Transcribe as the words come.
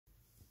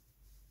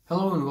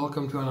Hello and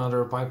welcome to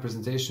another pipe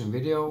presentation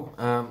video.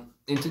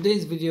 In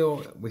today's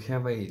video we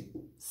have a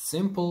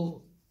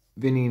simple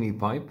Venini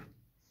pipe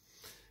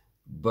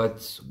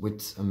but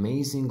with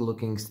amazing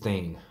looking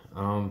stain.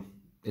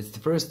 It's the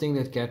first thing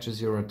that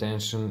catches your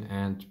attention,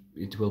 and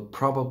it will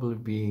probably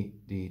be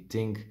the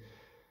thing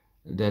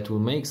that will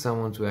make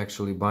someone to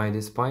actually buy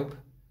this pipe,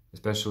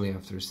 especially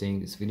after seeing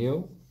this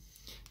video.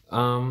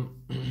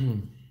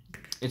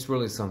 It's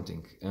really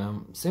something.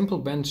 Simple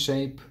bend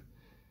shape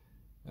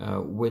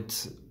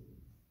with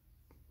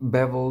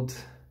beveled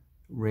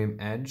rim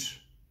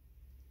edge.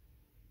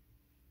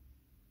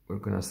 We're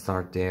gonna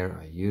start there.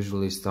 I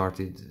usually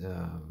started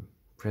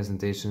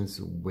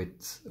presentations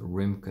with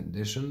rim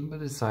condition,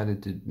 but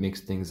decided to mix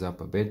things up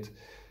a bit.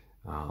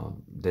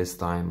 This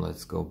time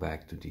let's go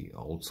back to the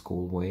old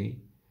school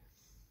way.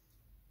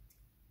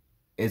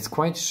 It's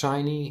quite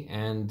shiny,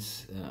 and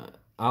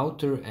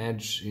outer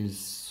edge is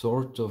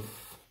sort of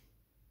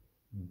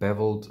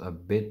beveled a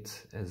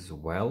bit as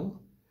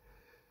well.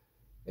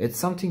 It's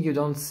something you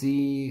don't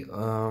see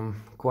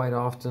quite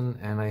often,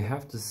 and I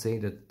have to say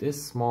that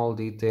this small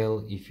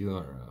detail, if you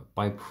are a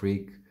pipe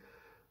freak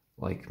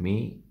like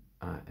me,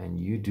 and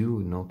you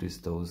do notice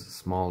those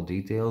small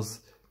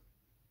details,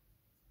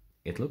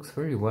 it looks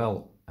very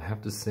well. I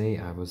have to say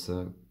I was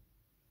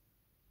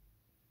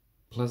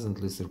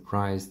pleasantly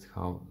surprised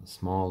how a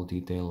small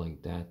detail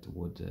like that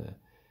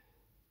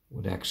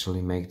would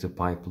actually make the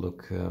pipe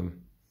look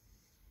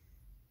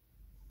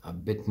a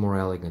bit more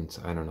elegant.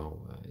 I don't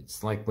know.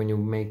 It's like when you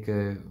make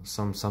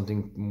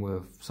something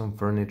with some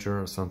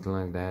furniture or something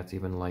like that,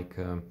 even like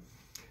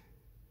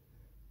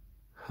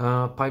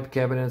pipe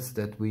cabinets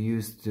that we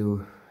used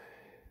to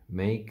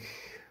make,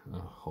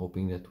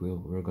 hoping that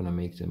we're gonna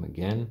make them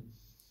again.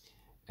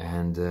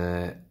 And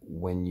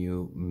when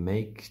you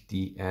make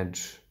the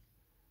edge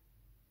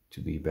to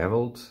be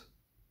beveled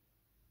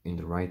in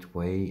the right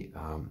way,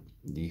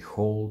 the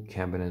whole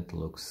cabinet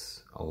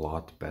looks a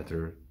lot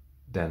better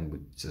than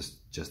with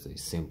just a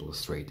simple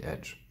straight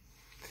edge.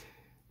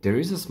 There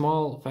is a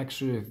small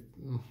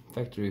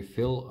factory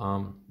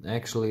fill,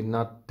 actually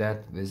not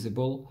that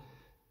visible,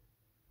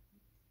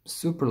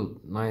 super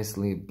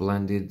nicely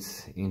blended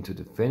into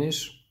the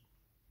finish.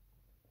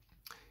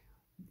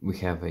 We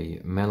have a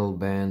metal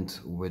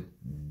band with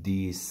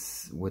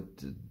these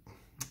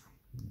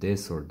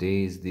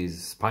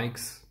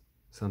spikes,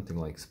 something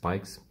like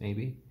spikes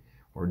maybe,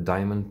 or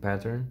diamond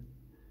pattern.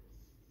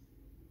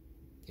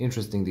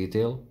 Interesting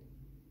detail.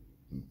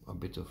 A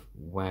bit of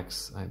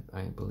wax,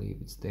 I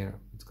believe it's there.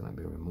 It's gonna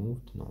be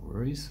removed, no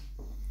worries.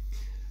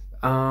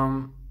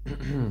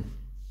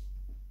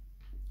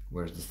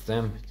 Where's the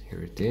stem?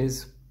 Here it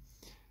is.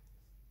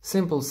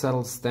 Simple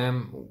saddle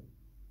stem,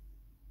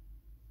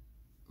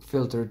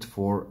 filtered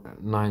for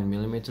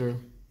 9mm,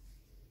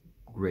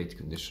 great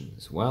condition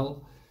as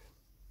well.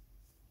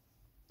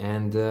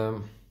 And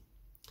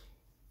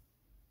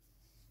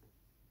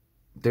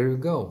there you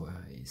go,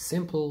 a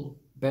simple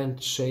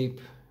bent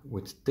shape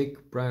with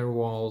thick briar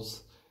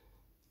walls,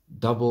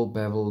 double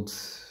beveled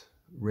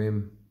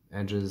rim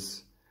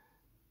edges,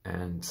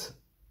 and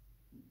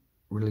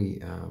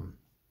really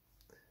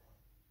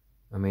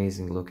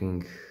amazing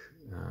looking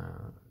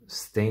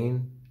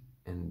stain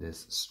in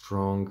this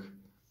strong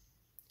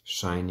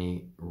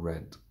shiny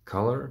red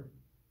color.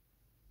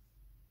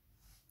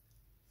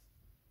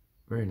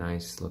 Very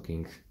nice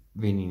looking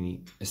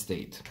Venini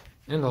estate.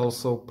 And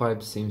also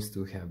pipe seems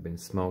to have been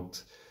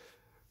smoked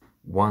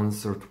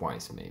once or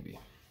twice, maybe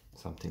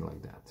something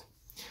like that.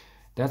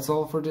 That's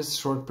all for this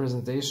short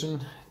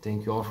presentation.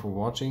 Thank you all for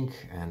watching,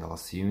 and I'll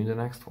see you in the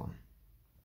next one.